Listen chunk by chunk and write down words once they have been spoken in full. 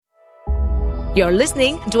You're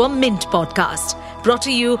listening to a Mint podcast brought to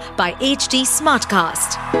you by HT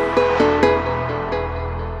Smartcast.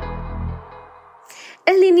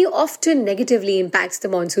 El Niño often negatively impacts the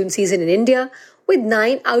monsoon season in India, with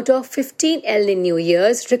 9 out of 15 El Niño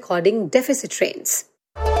years recording deficit rains.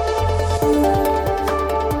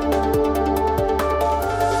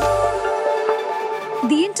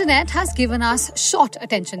 The internet has given us short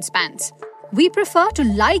attention spans. We prefer to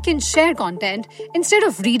like and share content instead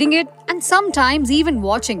of reading it and sometimes even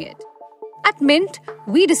watching it. At Mint,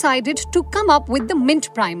 we decided to come up with the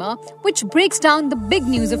Mint Primer, which breaks down the big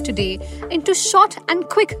news of today into short and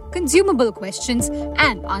quick consumable questions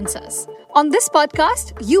and answers. On this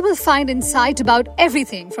podcast, you will find insight about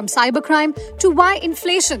everything from cybercrime to why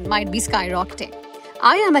inflation might be skyrocketing.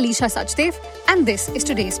 I am Alisha Sachdev, and this is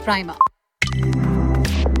today's Primer.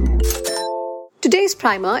 Today's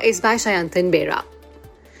primer is by Sayantan Bera.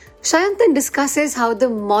 Sayantan discusses how the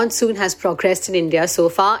monsoon has progressed in India so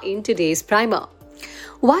far in today's primer.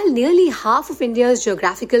 While nearly half of India's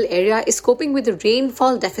geographical area is coping with a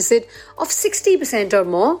rainfall deficit of 60% or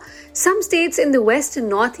more, some states in the west and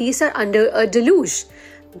northeast are under a deluge.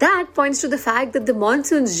 That points to the fact that the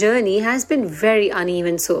monsoon's journey has been very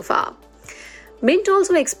uneven so far. Mint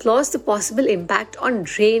also explores the possible impact on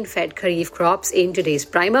rain-fed Kharif crops in today's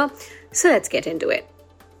primer. So let's get into it.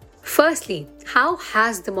 Firstly, how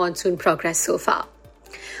has the monsoon progressed so far?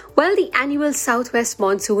 Well, the annual southwest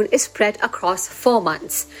monsoon is spread across 4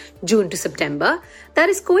 months, June to September, that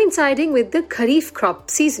is coinciding with the Kharif crop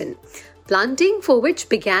season, planting for which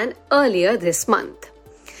began earlier this month.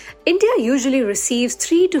 India usually receives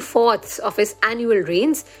 3 to 4ths of its annual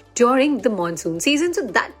rains during the monsoon season, so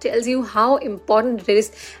that tells you how important it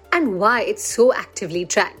is and why it's so actively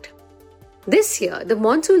tracked. This year, the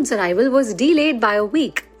monsoon's arrival was delayed by a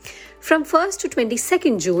week. From 1st to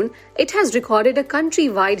 22nd June, it has recorded a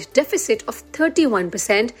countrywide deficit of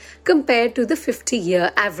 31% compared to the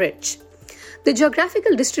 50-year average. The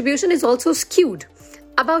geographical distribution is also skewed.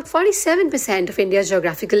 About 47% of India's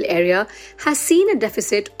geographical area has seen a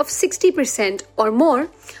deficit of 60% or more,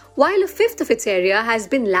 while a fifth of its area has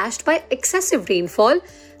been lashed by excessive rainfall,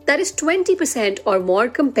 that is 20% or more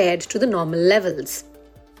compared to the normal levels.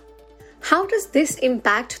 How does this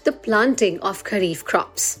impact the planting of Kharif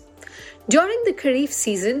crops? During the Kharif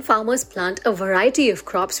season, farmers plant a variety of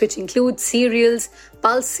crops which include cereals,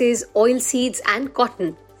 pulses, oilseeds and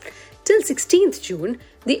cotton. Till 16th June,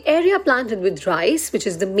 the area planted with rice, which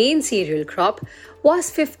is the main cereal crop,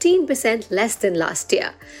 was 15% less than last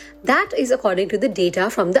year. That is according to the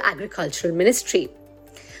data from the Agricultural Ministry.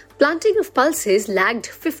 Planting of pulses lagged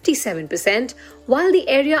 57%, while the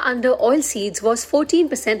area under oilseeds was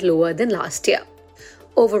 14% lower than last year.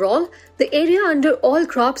 Overall, the area under all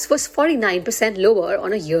crops was 49% lower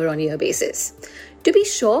on a year-on-year basis. To be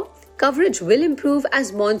sure, coverage will improve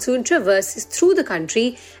as monsoon traverses through the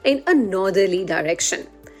country in a northerly direction.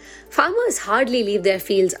 Farmers hardly leave their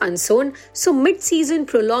fields unsown, so mid-season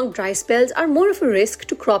prolonged dry spells are more of a risk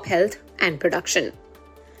to crop health and production.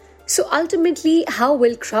 So ultimately, how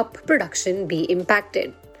will crop production be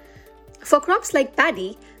impacted? For crops like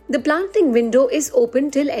paddy, the planting window is open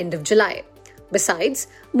till end of July. Besides,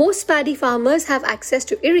 most paddy farmers have access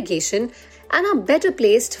to irrigation and are better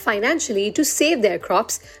placed financially to save their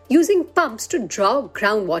crops using pumps to draw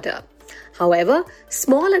groundwater. However,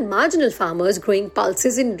 small and marginal farmers growing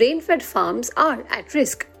pulses in rain-fed farms are at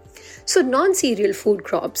risk. So non-cereal food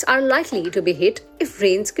crops are likely to be hit if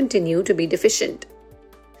rains continue to be deficient.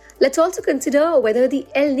 Let's also consider whether the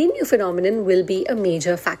El Niño phenomenon will be a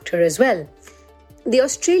major factor as well. The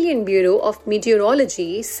Australian Bureau of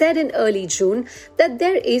Meteorology said in early June that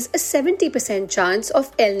there is a 70% chance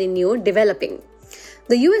of El Niño developing.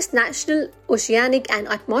 The US National Oceanic and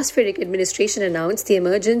Atmospheric Administration announced the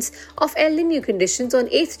emergence of El Niño conditions on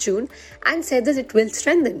 8th June and said that it will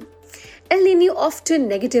strengthen. El Niño often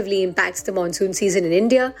negatively impacts the monsoon season in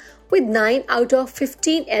India, with 9 out of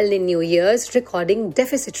 15 El Niño years recording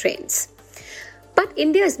deficit rains. But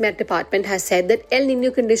India's Met Department has said that El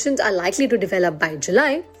Niño conditions are likely to develop by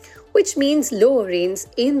July, which means lower rains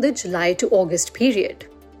in the July to August period.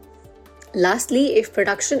 Lastly, if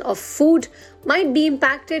production of food might be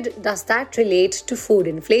impacted, does that relate to food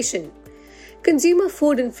inflation? Consumer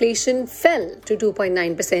food inflation fell to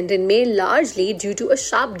 2.9% in May, largely due to a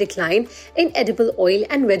sharp decline in edible oil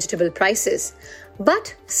and vegetable prices.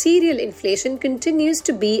 But cereal inflation continues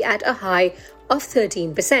to be at a high of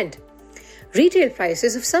 13%. Retail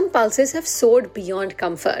prices of some pulses have soared beyond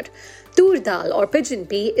comfort. Tur dal or pigeon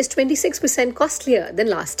pea is 26% costlier than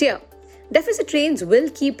last year. Deficit rains will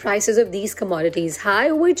keep prices of these commodities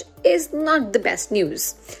high, which is not the best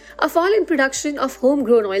news. A fall in production of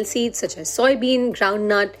homegrown oilseeds such as soybean,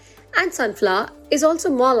 groundnut, and sunflower is also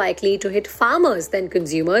more likely to hit farmers than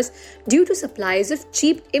consumers due to supplies of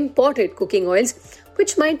cheap imported cooking oils,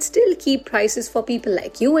 which might still keep prices for people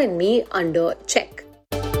like you and me under check.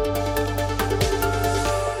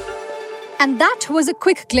 And that was a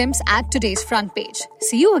quick glimpse at today's front page.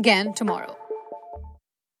 See you again tomorrow.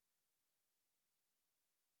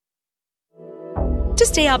 To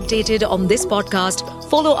stay updated on this podcast,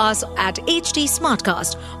 follow us at HT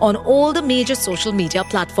Smartcast on all the major social media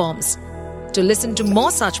platforms. To listen to more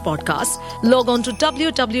such podcasts, log on to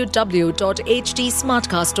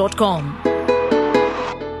www.htsmartcast.com.